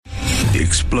The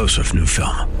explosive new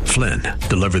film, Flynn,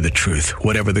 deliver the truth,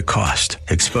 whatever the cost,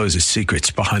 exposes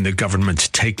secrets behind the government's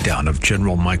takedown of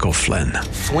General Michael Flynn.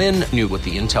 Flynn knew what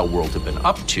the intel world had been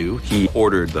up to. He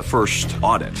ordered the first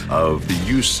audit of the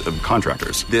use of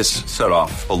contractors. This set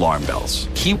off alarm bells.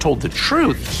 He told the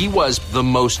truth. He was the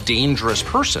most dangerous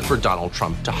person for Donald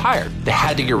Trump to hire. They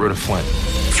had to get rid of Flynn.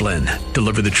 Flynn,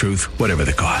 deliver the truth, whatever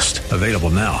the cost. Available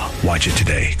now. Watch it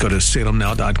today. Go to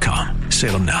salemnow.com.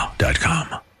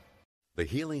 salemnow.com. The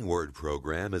Healing Word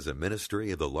program is a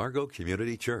ministry of the Largo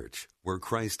Community Church, where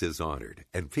Christ is honored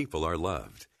and people are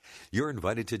loved. You're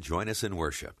invited to join us in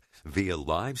worship via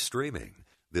live streaming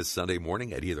this Sunday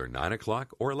morning at either 9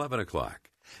 o'clock or 11 o'clock.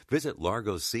 Visit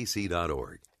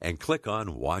largocc.org and click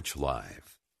on Watch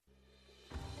Live.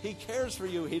 He cares for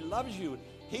you. He loves you.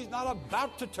 He's not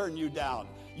about to turn you down.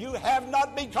 You have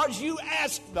not because you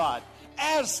ask not.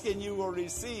 Ask and you will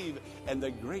receive, and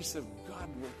the grace of God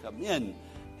will come in,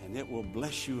 and it will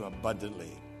bless you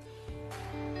abundantly.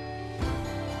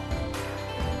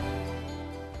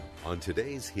 On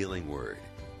today's Healing Word,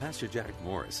 Pastor Jack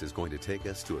Morris is going to take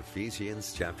us to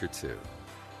Ephesians chapter 2,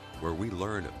 where we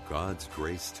learn of God's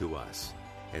grace to us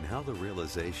and how the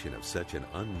realization of such an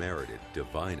unmerited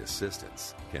divine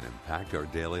assistance can impact our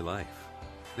daily life.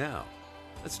 Now,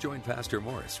 let's join Pastor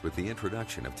Morris with the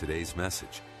introduction of today's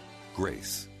message,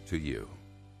 Grace to You.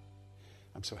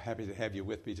 I'm so happy to have you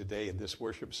with me today in this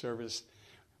worship service.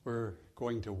 We're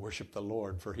going to worship the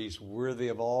Lord, for He's worthy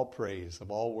of all praise,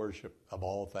 of all worship, of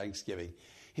all thanksgiving.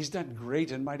 He's done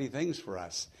great and mighty things for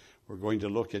us. We're going to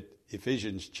look at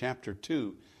Ephesians chapter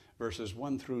 2, verses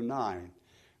 1 through 9,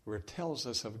 where it tells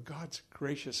us of God's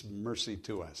gracious mercy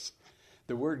to us.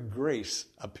 The word grace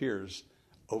appears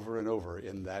over and over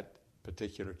in that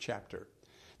particular chapter.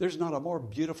 There's not a more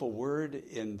beautiful word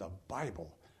in the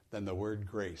Bible than the word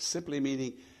grace, simply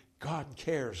meaning God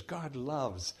cares, God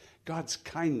loves, God's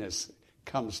kindness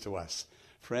comes to us.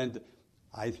 Friend,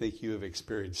 I think you have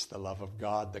experienced the love of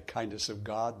God, the kindness of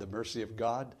God, the mercy of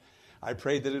God. I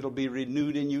pray that it'll be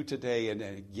renewed in you today, and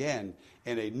again,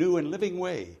 in a new and living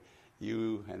way,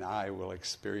 you and I will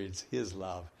experience His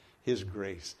love, His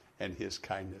grace, and His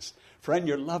kindness. Friend,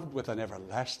 you're loved with an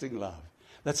everlasting love.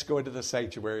 Let's go into the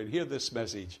sanctuary and hear this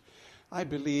message. I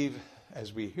believe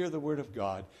as we hear the word of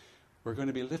God, we're going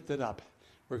to be lifted up.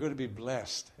 We're going to be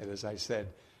blessed. And as I said,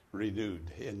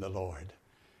 renewed in the Lord.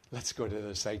 Let's go to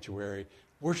the sanctuary,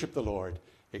 worship the Lord,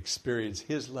 experience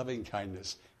His loving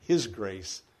kindness, His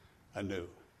grace anew.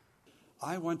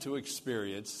 I want to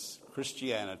experience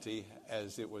Christianity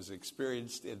as it was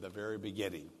experienced in the very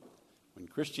beginning. When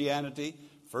Christianity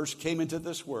first came into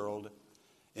this world,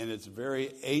 in its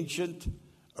very ancient,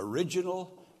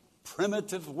 original,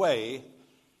 primitive way,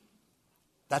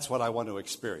 that's what I want to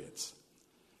experience.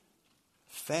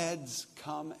 Fads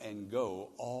come and go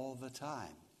all the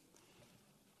time.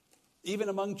 Even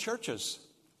among churches.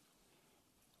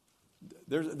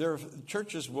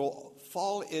 Churches will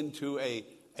fall into a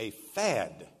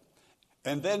fad.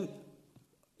 And then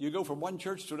you go from one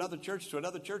church to another church to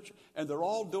another church, and they're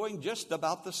all doing just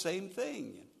about the same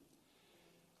thing.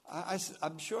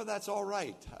 I'm sure that's all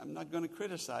right. I'm not going to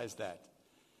criticize that.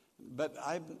 But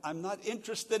I'm not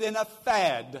interested in a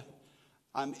fad.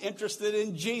 I'm interested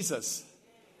in Jesus.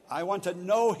 I want to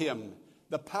know Him,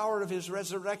 the power of His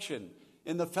resurrection,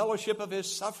 in the fellowship of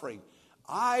His suffering.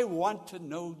 I want to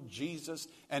know Jesus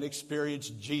and experience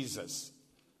Jesus.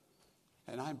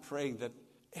 And I'm praying that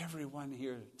everyone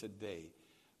here today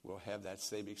will have that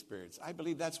same experience. I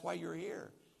believe that's why you're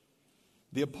here.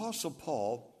 The Apostle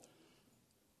Paul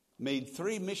made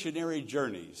 3 missionary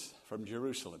journeys from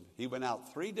Jerusalem. He went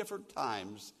out 3 different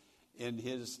times in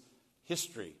his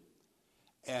history.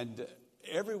 And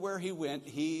everywhere he went,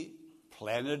 he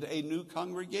planted a new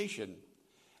congregation.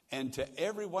 And to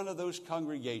every one of those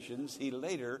congregations, he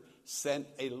later sent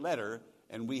a letter,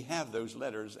 and we have those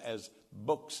letters as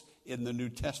books in the New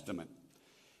Testament.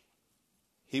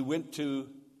 He went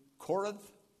to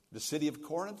Corinth, the city of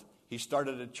Corinth. He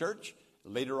started a church.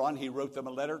 Later on, he wrote them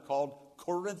a letter called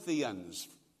Corinthians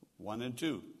 1 and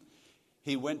 2.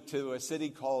 He went to a city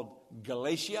called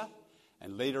Galatia,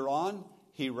 and later on,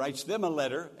 he writes them a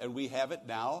letter, and we have it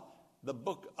now, the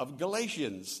book of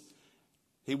Galatians.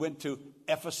 He went to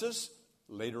Ephesus.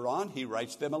 Later on, he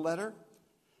writes them a letter.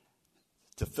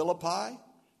 To Philippi,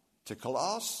 to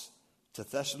Colossus, to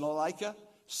Thessalonica,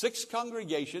 6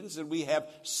 congregations, and we have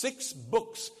 6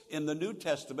 books in the New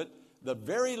Testament, the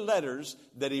very letters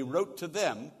that he wrote to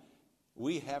them.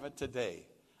 We have it today.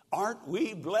 Aren't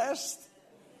we blessed?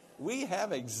 We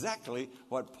have exactly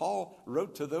what Paul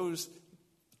wrote to those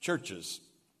churches.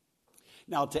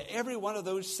 Now, to every one of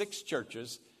those 6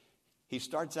 churches, he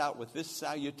starts out with this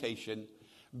salutation: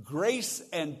 grace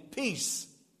and peace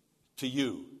to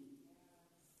you.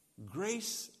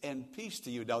 Grace and peace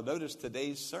to you. Now notice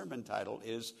today's sermon title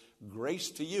is Grace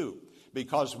to You,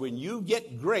 because when you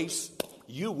get grace,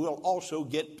 you will also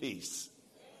get peace.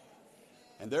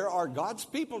 And there are God's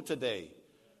people today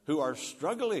who are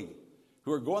struggling,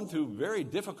 who are going through very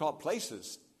difficult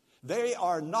places. They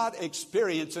are not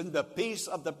experiencing the peace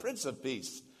of the Prince of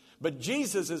Peace. But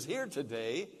Jesus is here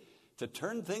today to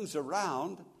turn things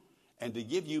around and to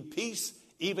give you peace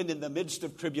even in the midst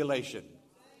of tribulation.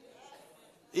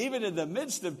 Even in the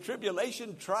midst of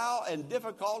tribulation, trial, and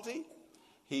difficulty,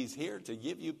 he's here to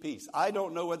give you peace. I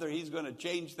don't know whether he's going to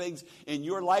change things in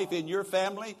your life, in your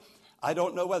family. I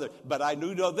don't know whether, but I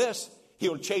do know this: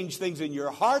 he'll change things in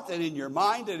your heart and in your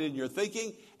mind and in your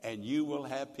thinking, and you will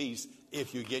have peace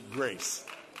if you get grace.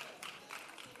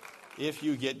 If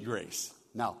you get grace.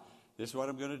 Now, this is what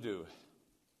I'm going to do.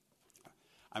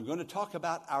 I'm going to talk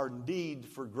about our need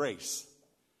for grace.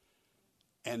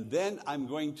 And then I'm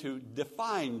going to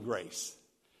define grace.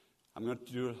 I'm going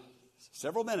to do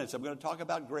several minutes. I'm going to talk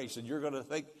about grace, and you're going to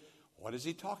think, what is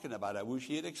he talking about? I wish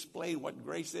he had explained what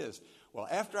grace is. Well,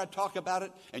 after I talk about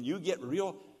it and you get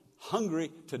real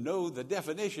hungry to know the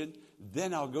definition,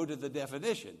 then I'll go to the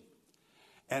definition.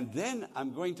 And then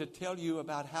I'm going to tell you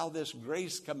about how this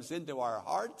grace comes into our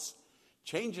hearts,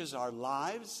 changes our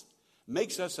lives,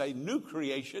 makes us a new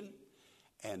creation.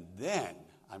 And then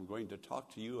I'm going to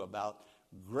talk to you about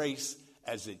grace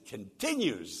as it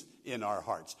continues in our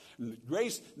hearts.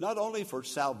 Grace not only for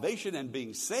salvation and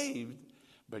being saved,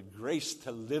 but grace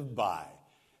to live by,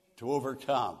 to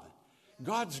overcome.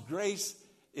 God's grace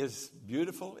is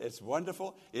beautiful. It's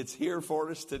wonderful. It's here for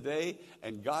us today,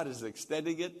 and God is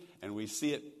extending it, and we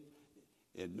see it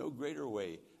in no greater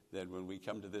way than when we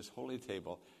come to this holy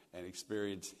table and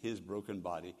experience his broken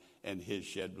body and his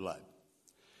shed blood.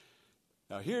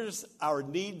 Now, here's our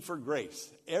need for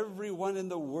grace. Everyone in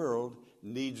the world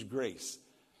needs grace.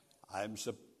 I'm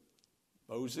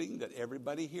supposing that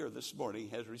everybody here this morning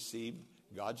has received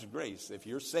God's grace. If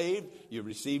you're saved, you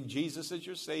received Jesus as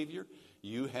your Savior,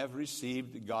 you have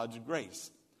received God's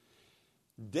grace.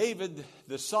 David,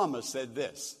 the psalmist, said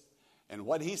this, and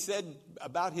what he said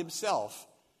about himself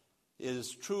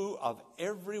is true of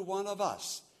every one of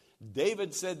us.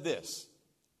 David said this.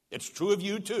 It's true of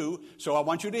you too, so I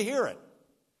want you to hear it.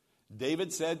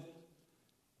 David said,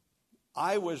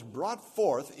 I was brought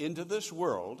forth into this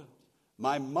world.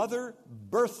 My mother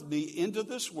birthed me into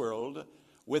this world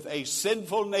with a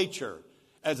sinful nature.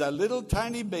 As a little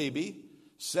tiny baby,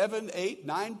 7, 8,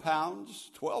 9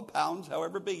 pounds, 12 pounds,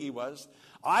 however big he was,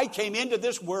 I came into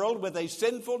this world with a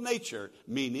sinful nature,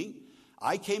 meaning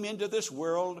I came into this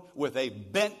world with a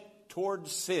bent toward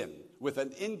sin, with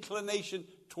an inclination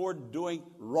toward doing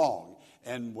wrong.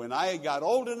 And when I got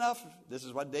old enough, this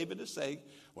is what David is saying,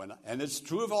 and it's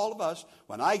true of all of us,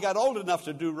 when I got old enough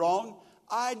to do wrong,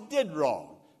 I did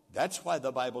wrong. That's why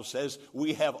the Bible says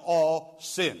we have all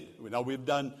sinned. We've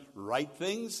done right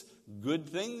things, good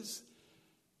things,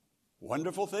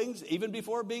 wonderful things, even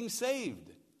before being saved.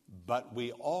 But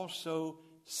we also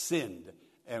sinned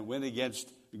and went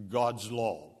against God's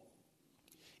law.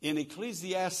 In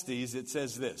Ecclesiastes, it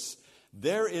says this,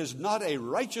 there is not a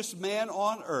righteous man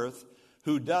on earth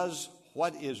who does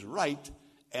what is right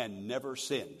and never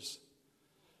sins.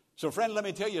 So, friend, let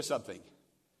me tell you something.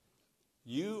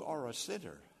 You are a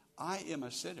sinner. I am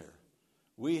a sinner.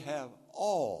 We have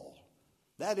all.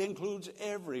 That includes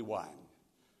everyone.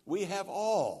 We have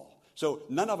all. So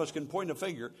none of us can point a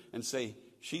finger and say,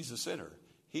 she's a sinner.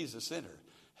 He's a sinner.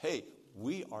 Hey,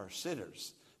 we are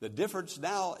sinners. The difference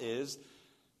now is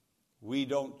we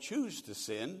don't choose to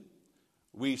sin.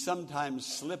 We sometimes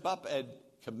slip up and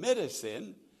commit a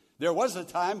sin. There was a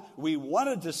time we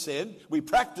wanted to sin. We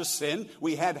practiced sin.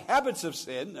 We had habits of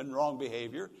sin and wrong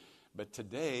behavior. But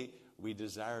today we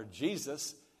desire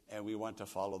Jesus and we want to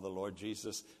follow the Lord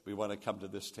Jesus. We want to come to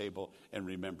this table and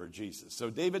remember Jesus. So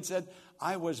David said,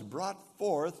 I was brought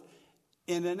forth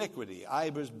in iniquity. I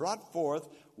was brought forth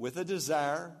with a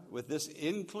desire, with this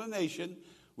inclination,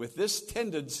 with this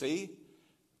tendency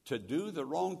to do the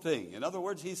wrong thing. In other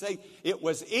words, he's saying it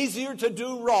was easier to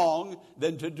do wrong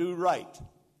than to do right.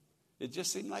 It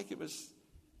just seemed like it was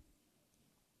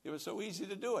so easy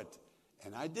to do it.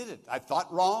 And I did it. I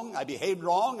thought wrong. I behaved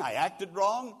wrong. I acted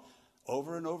wrong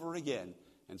over and over again.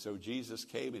 And so Jesus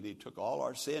came and he took all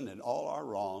our sin and all our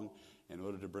wrong in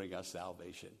order to bring us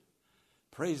salvation.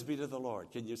 Praise be to the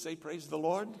Lord. Can you say praise the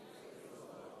Lord?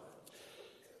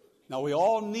 Now, we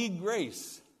all need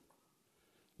grace.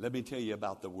 Let me tell you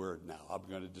about the word now. I'm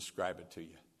going to describe it to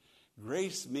you.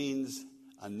 Grace means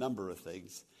a number of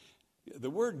things. The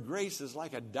word grace is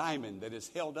like a diamond that is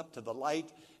held up to the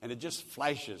light and it just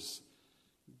flashes.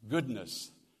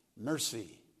 Goodness,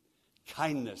 mercy,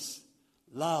 kindness,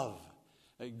 love.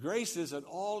 Grace is an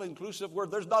all-inclusive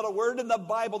word. There's not a word in the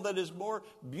Bible that is more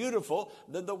beautiful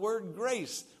than the word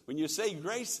grace. When you say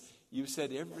grace, you've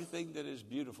said everything that is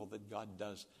beautiful that God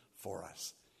does for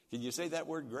us. Can you say that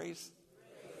word grace?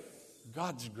 Grace.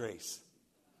 God's grace.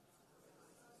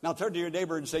 Now turn to your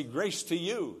neighbor and say, grace to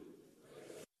you.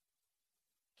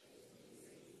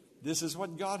 This is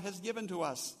what God has given to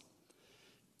us.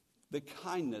 The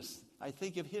kindness. I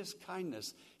think of his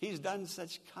kindness. He's done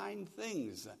such kind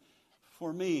things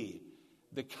for me.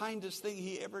 The kindest thing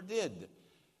he ever did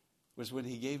was when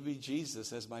he gave me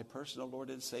Jesus as my personal Lord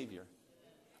and Savior.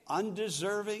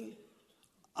 Undeserving,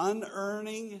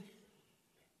 unearning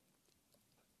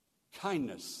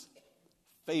kindness,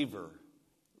 favor,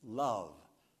 love.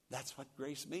 That's what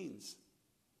grace means.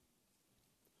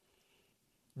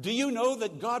 Do you know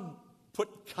that God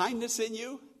put kindness in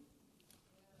you?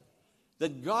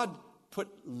 That God put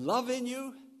love in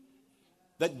you?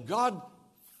 That God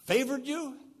favored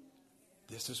you?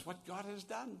 This is what God has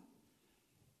done.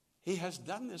 He has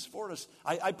done this for us.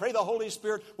 I pray the Holy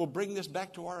Spirit will bring this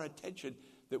back to our attention,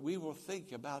 that we will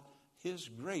think about his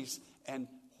grace and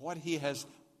what he has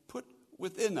put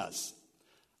within us.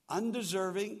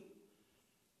 Undeserving,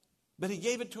 but he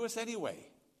gave it to us anyway.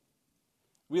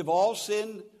 We have all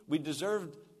sinned. We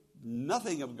deserved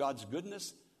nothing of God's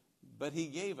goodness, but he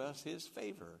gave us his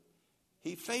favor.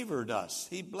 He favored us.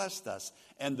 He blessed us.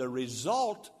 And the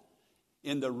result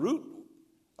in the root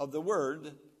of the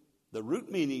word, the root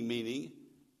meaning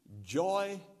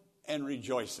joy and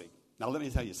rejoicing. Now let me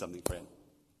tell you something, friend.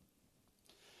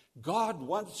 God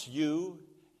wants you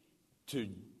to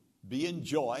be in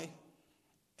joy,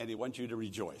 and he wants you to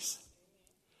rejoice.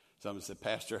 Someone said,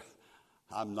 Pastor,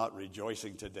 I'm not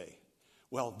rejoicing today.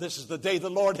 Well, this is the day the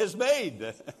Lord has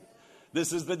made.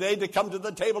 This is the day to come to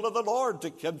the table of the Lord, to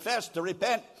confess, to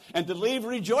repent, and to leave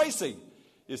rejoicing.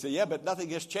 You say, yeah, but nothing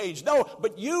has changed. No,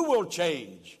 but you will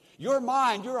change. Your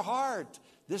mind, your heart.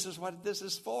 This is what this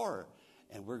is for.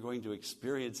 And we're going to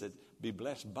experience it, be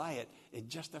blessed by it in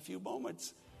just a few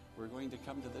moments. We're going to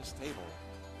come to this table.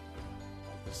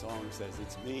 Like the song says,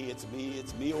 it's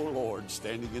me, O Lord,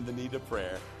 standing in the need of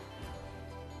prayer.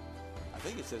 I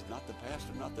think it says not the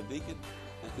pastor, not the deacon.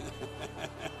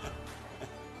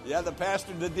 Yeah, the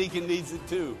pastor and the deacon needs it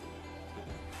too.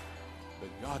 But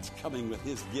God's coming with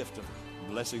his gift of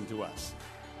blessing to us.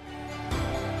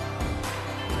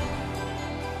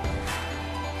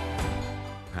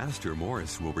 Pastor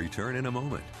Morris will return in a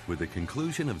moment with the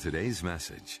conclusion of today's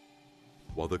message.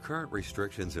 While the current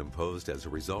restrictions imposed as a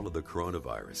result of the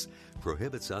coronavirus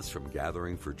prohibits us from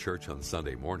gathering for church on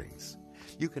Sunday mornings,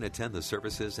 you can attend the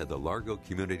services at the Largo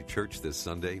Community Church this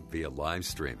Sunday via live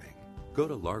streaming. Go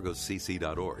to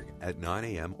largocc.org at 9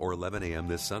 a.m. or 11 a.m.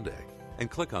 this Sunday and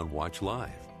click on Watch Live.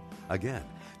 Again,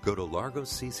 go to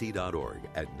largocc.org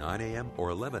at 9 a.m. or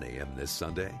 11 a.m. this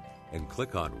Sunday and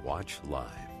click on Watch Live.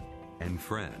 And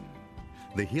friend,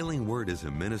 the Healing Word is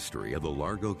a ministry of the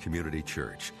Largo Community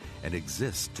Church and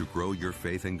exists to grow your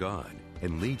faith in God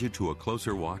and lead you to a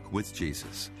closer walk with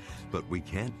Jesus. But we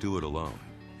can't do it alone.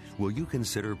 Will you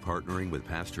consider partnering with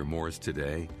Pastor Morris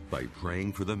today by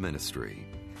praying for the ministry?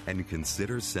 And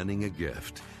consider sending a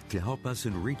gift to help us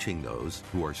in reaching those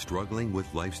who are struggling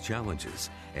with life's challenges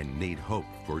and need hope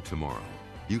for tomorrow.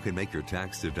 You can make your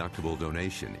tax-deductible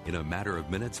donation in a matter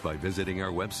of minutes by visiting our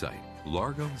website,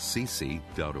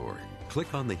 largocc.org.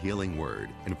 Click on the Healing Word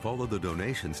and follow the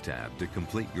Donations tab to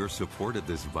complete your support of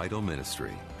this vital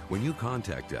ministry. When you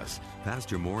contact us,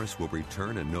 Pastor Morris will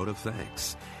return a note of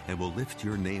thanks and will lift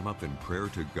your name up in prayer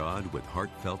to God with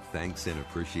heartfelt thanks and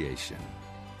appreciation.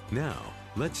 Now,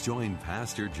 let's join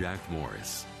Pastor Jack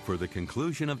Morris for the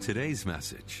conclusion of today's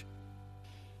message.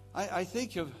 I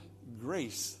think of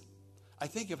grace. I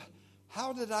think of,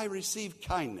 how did I receive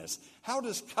kindness? How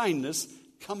does kindness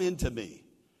come into me?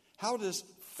 How does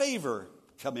favor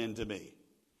come into me?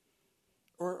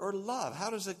 Or love, how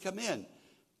does it come in?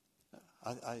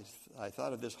 I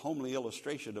thought of this homely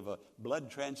illustration of a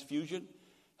blood transfusion,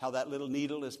 how that little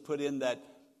needle is put in that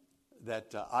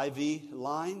IV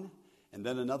line, and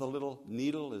then another little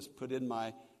needle is put in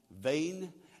my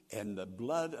vein, and the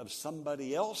blood of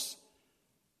somebody else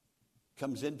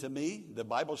comes into me. The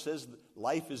Bible says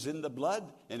life is in the blood,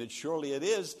 and surely it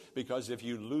is, because if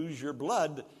you lose your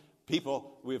blood,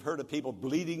 we've heard of people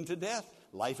bleeding to death.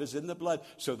 Life is in the blood.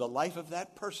 So the life of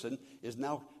that person is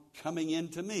now coming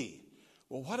into me.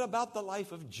 Well, what about the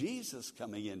life of Jesus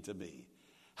coming into me?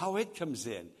 How it comes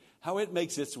in, how it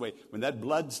makes its way. When that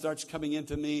blood starts coming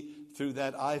into me through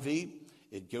that IV,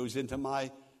 It goes into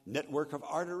my network of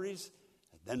arteries.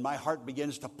 Then my heart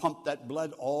begins to pump that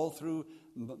blood all through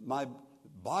my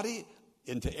body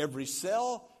into every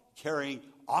cell, carrying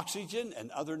oxygen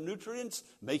and other nutrients,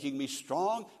 making me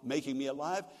strong, making me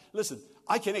alive. Listen,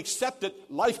 I can accept it,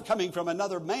 life coming from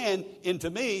another man into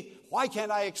me. Why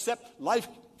can't I accept life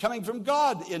coming from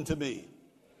God into me?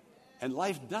 And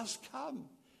life does come.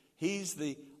 He's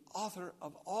the author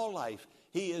of all life.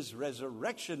 He is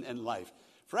resurrection and life.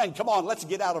 Friend, come on, let's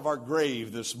get out of our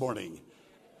grave this morning.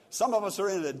 Some of us are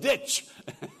in a ditch.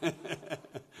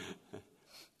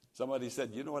 Somebody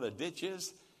said, you know what a ditch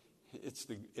is?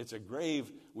 It's a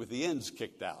grave with the ends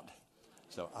kicked out.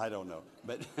 So I don't know.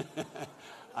 But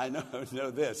I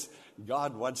know this.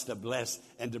 God wants to bless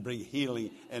and to bring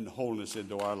healing and wholeness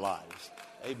into our lives.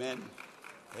 Amen.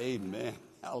 Amen.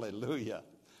 Hallelujah.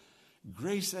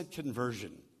 Grace at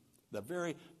conversion. The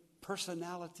very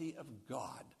personality of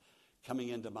God coming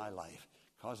into my life,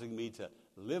 causing me to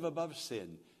live above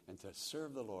sin and to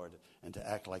serve the Lord and to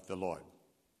act like the Lord.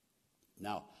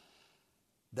 Now,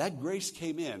 that grace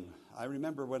came in. I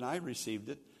remember when I received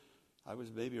it, I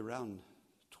was maybe around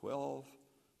 12,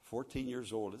 14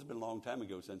 years old. It's been a long time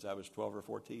ago since I was 12 or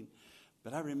 14.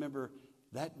 But I remember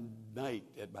that night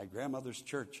at my grandmother's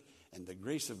church, and the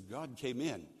grace of God came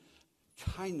in.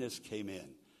 Kindness came in.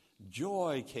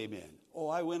 Joy came in. Oh,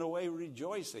 I went away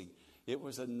rejoicing. It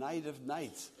was a night of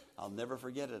nights. I'll never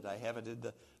forget it. I have it in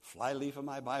the flyleaf of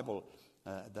my Bible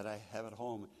that I have at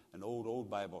home, an old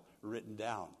Bible written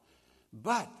down.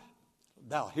 But,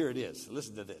 now here it is.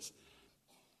 Listen to this.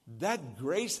 That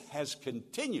grace has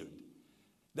continued.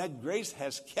 That grace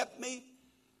has kept me.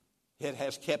 It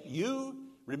has kept you.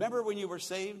 Remember when you were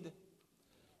saved?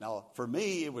 Now, for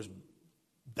me, it was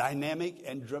dynamic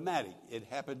and dramatic. It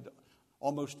happened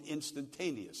almost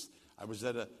instantaneous. I was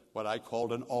at what I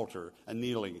called an altar, a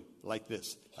kneeling like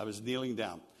this. I was kneeling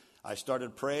down. I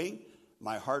started praying.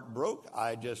 My heart broke.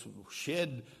 I just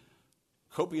shed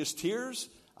copious tears.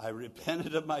 I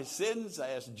repented of my sins. I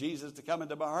asked Jesus to come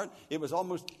into my heart. It was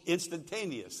almost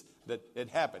instantaneous that it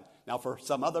happened. Now, for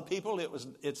some other people,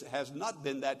 it has not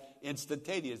been that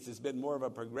instantaneous. It's been more of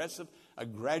a progressive, a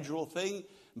gradual thing,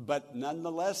 but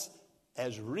nonetheless,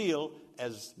 as real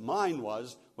as mine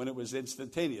was when it was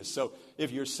instantaneous. So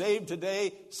if you're saved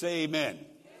today, say amen.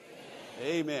 Amen.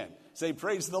 Amen. Say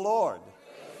praise the Lord.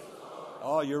 Praise the Lord.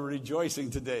 Oh, you're rejoicing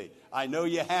today. I know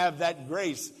you have that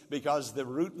grace because the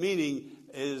root meaning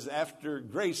is after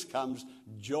grace comes,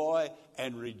 joy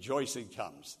and rejoicing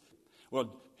comes.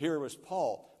 Well, here was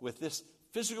Paul with this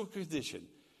physical condition,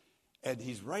 and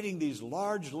he's writing these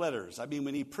large letters. I mean,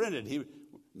 when he printed, he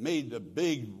made a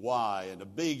big Y and a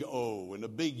big O and a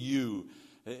big U.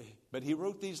 But he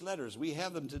wrote these letters. We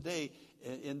have them today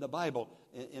in the Bible,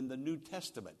 in the New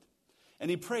Testament. And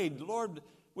he prayed, Lord,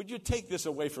 would you take this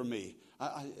away from me?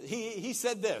 He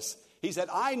said this. He said,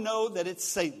 I know that it's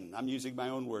Satan. I'm using my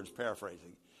own words,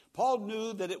 paraphrasing. Paul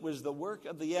knew that it was the work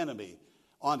of the enemy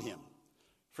on him.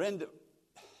 Friend,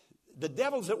 the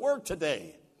devil's at work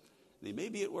today. He may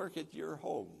be at work at your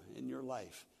home, in your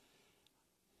life,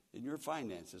 in your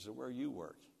finances, or where you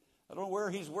work. I don't know where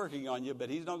he's working on you, but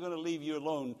he's not going to leave you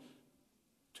alone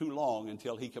too long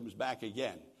until he comes back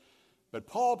again. But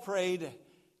Paul prayed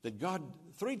that God,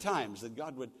 3 times, that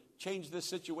God would change this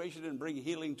situation and bring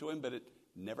healing to him, but it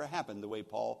never happened the way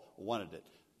Paul wanted it.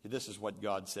 This is what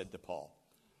God said to Paul.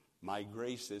 My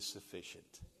grace is sufficient.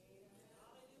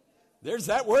 There's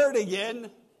that word again.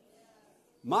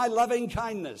 My loving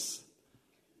kindness,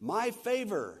 my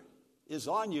favor is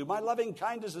on you. My loving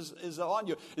kindness is on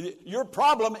you. Your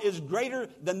problem is greater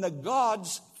than the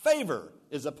God's favor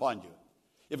is upon you.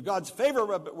 If God's favor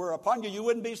were upon you, you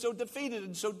wouldn't be so defeated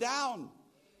and so down.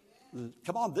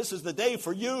 Come on, this is the day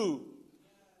for you.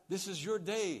 This is your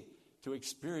day to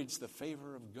experience the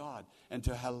favor of God and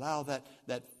to allow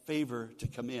that favor to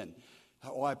come in.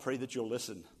 Oh, I pray that you'll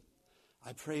listen.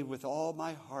 I pray with all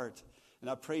my heart, and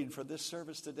I prayed for this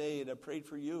service today, and I prayed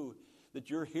for you, that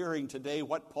you're hearing today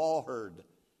what Paul heard.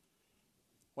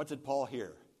 What did Paul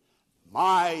hear?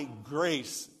 My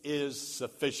grace is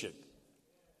sufficient.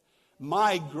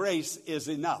 My grace is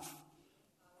enough.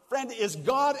 Friend, is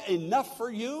God enough for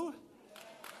you?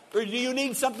 Or do you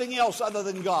need something else other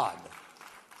than God?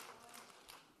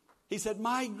 He said,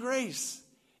 my grace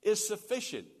is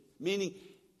sufficient, meaning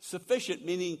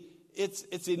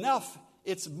it's enough.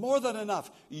 It's more than enough.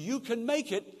 You can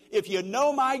make it if you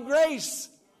know my grace.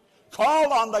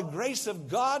 Call on the grace of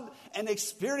God and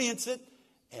experience it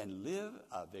and live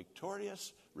a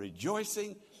victorious,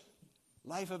 rejoicing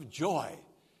life of joy.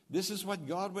 This is what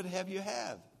God would have you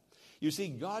have. You see,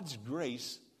 God's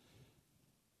grace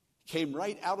came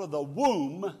right out of the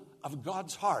womb of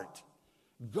God's heart.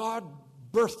 God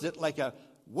birthed it like a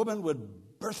woman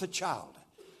would birth a child.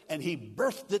 And he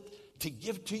birthed it to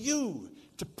give to you,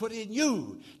 to put in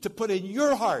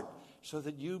your heart, so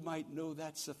that you might know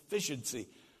that sufficiency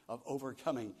of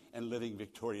overcoming and living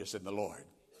victorious in the Lord.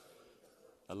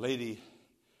 A lady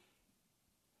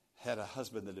had a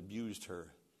husband that abused her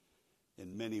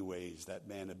in many ways. That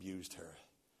man abused her.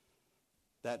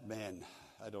 That man,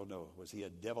 I don't know, was he a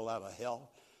devil out of hell?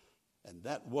 And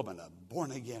that woman, a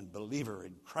born-again believer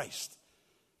in Christ,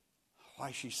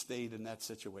 why she stayed in that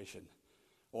situation?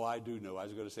 Oh, I do know. I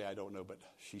was going to say I don't know, but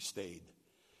she stayed.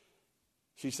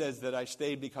 She says that I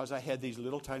stayed because I had these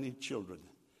little tiny children,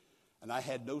 and I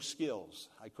had no skills.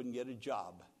 I couldn't get a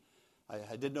job.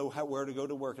 I didn't know where to go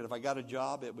to work, and if I got a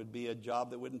job, it would be a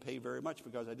job that wouldn't pay very much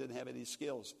because I didn't have any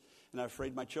skills. And I was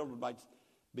afraid my children might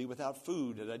be without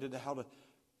food, and I didn't know how to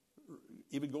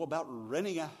even go about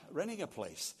renting a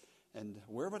place. And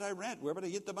where would I rent? Where would I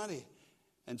get the money?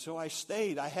 And so I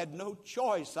stayed. I had no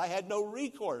choice. I had no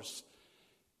recourse.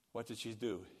 What did she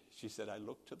do? She said, I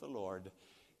looked to the Lord,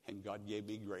 and God gave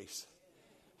me grace.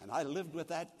 And I lived with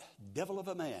that devil of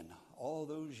a man all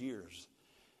those years.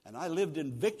 And I lived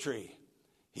in victory.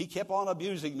 He kept on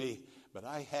abusing me, but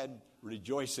I had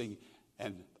rejoicing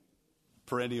and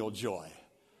perennial joy.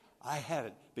 I had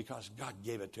it because God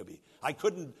gave it to me. I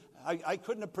couldn't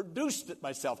have produced it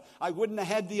myself. I wouldn't have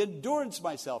had the endurance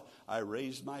myself. I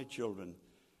raised my children.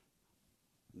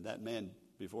 And that man,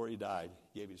 before he died,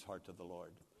 gave his heart to the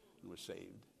Lord and was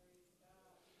saved.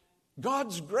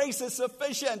 God's grace is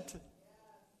sufficient.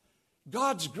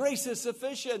 God's grace is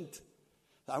sufficient.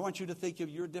 I want you to think of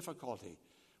your difficulty.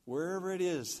 Wherever it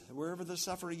is, wherever the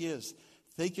suffering is,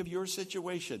 think of your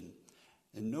situation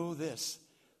and know this,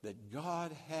 that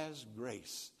God has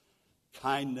grace,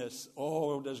 kindness.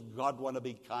 Oh, does God want to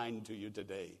be kind to you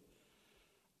today?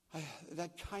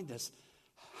 That kindness,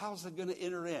 how's it going to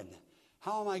enter in?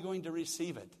 How am I going to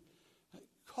receive it?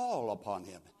 Call upon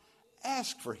him.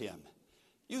 Ask for him.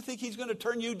 You think he's going to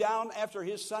turn you down after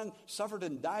his son suffered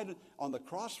and died on the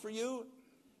cross for you?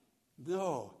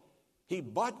 No. He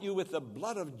bought you with the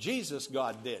blood of Jesus,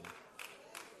 God did.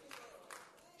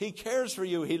 He cares for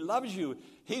you. He loves you.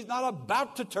 He's not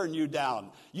about to turn you down.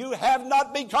 You have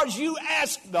not because you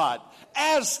ask not.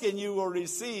 Ask and you will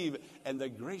receive. And the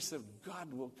grace of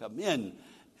God will come in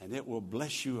and it will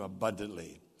bless you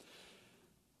abundantly.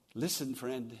 Listen,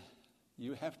 friend.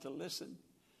 You have to listen.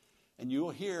 And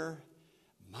you'll hear,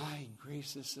 my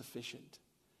grace is sufficient.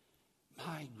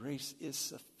 My grace is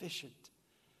sufficient.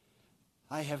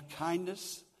 I have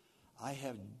kindness. I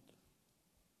have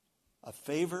a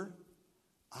favor.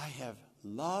 I have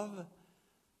love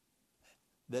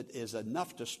that is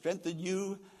enough to strengthen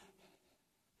you.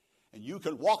 And you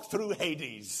can walk through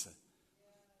Hades.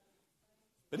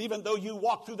 But even though you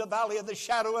walk through the valley of the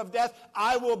shadow of death,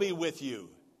 I will be with you.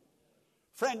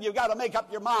 Friend, you've got to make up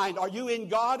your mind. Are you in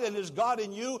God and is God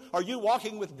in you? Are you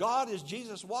walking with God? Is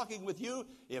Jesus walking with you?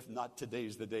 If not,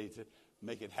 today's the day to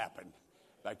make it happen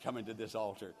by coming to this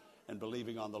altar and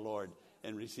believing on the Lord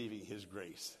and receiving his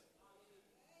grace.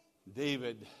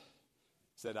 David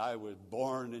said, I was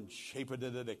born and shapen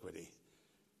in iniquity,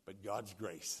 but God's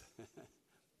grace.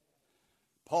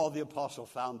 Paul the apostle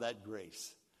found that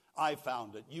grace. I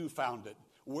found it. You found it.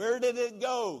 Where did it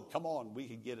go? Come on, we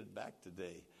can get it back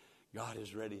today. God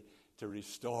is ready to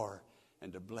restore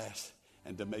and to bless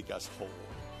and to make us whole.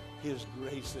 His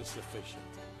grace is sufficient.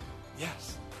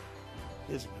 Yes,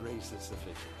 his grace is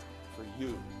sufficient for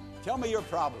you. Tell me your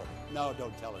problem. No,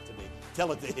 don't tell it to me.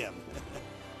 Tell it to him.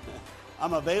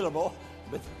 I'm available,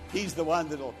 but he's the one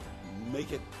that'll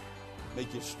make you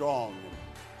strong and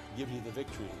give you the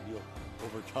victory, and you'll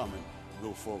overcome and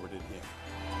go forward in him.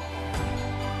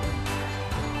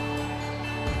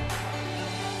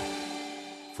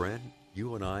 Friend,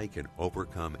 you and I can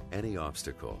overcome any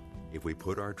obstacle if we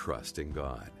put our trust in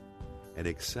God and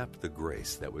accept the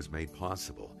grace that was made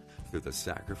possible through the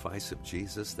sacrifice of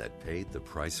Jesus that paid the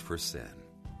price for sin.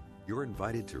 You're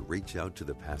invited to reach out to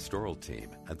the pastoral team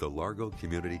at the Largo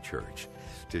Community Church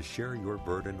to share your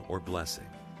burden or blessing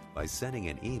by sending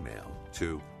an email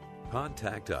to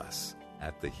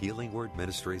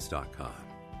contactus@thehealingwordministries.com.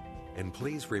 And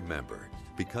please remember,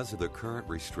 because of the current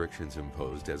restrictions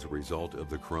imposed as a result of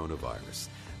the coronavirus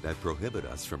that prohibit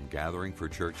us from gathering for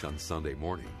church on Sunday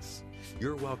mornings,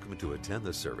 you're welcome to attend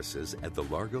the services at the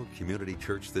Largo Community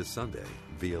Church this Sunday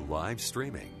via live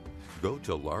streaming. Go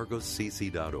to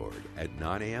largocc.org at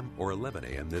 9 a.m. or 11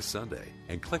 a.m. this Sunday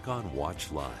and click on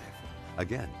Watch Live.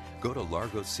 Again, go to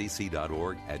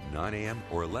largocc.org at 9 a.m.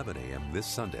 or 11 a.m. this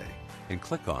Sunday and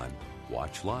click on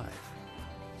Watch Live.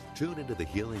 Tune into the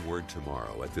Healing Word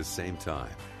tomorrow at the same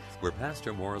time where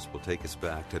Pastor Morris will take us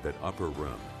back to that upper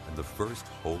room and the first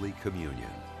Holy Communion.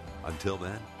 Until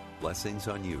then, blessings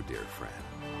on you, dear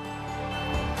friend.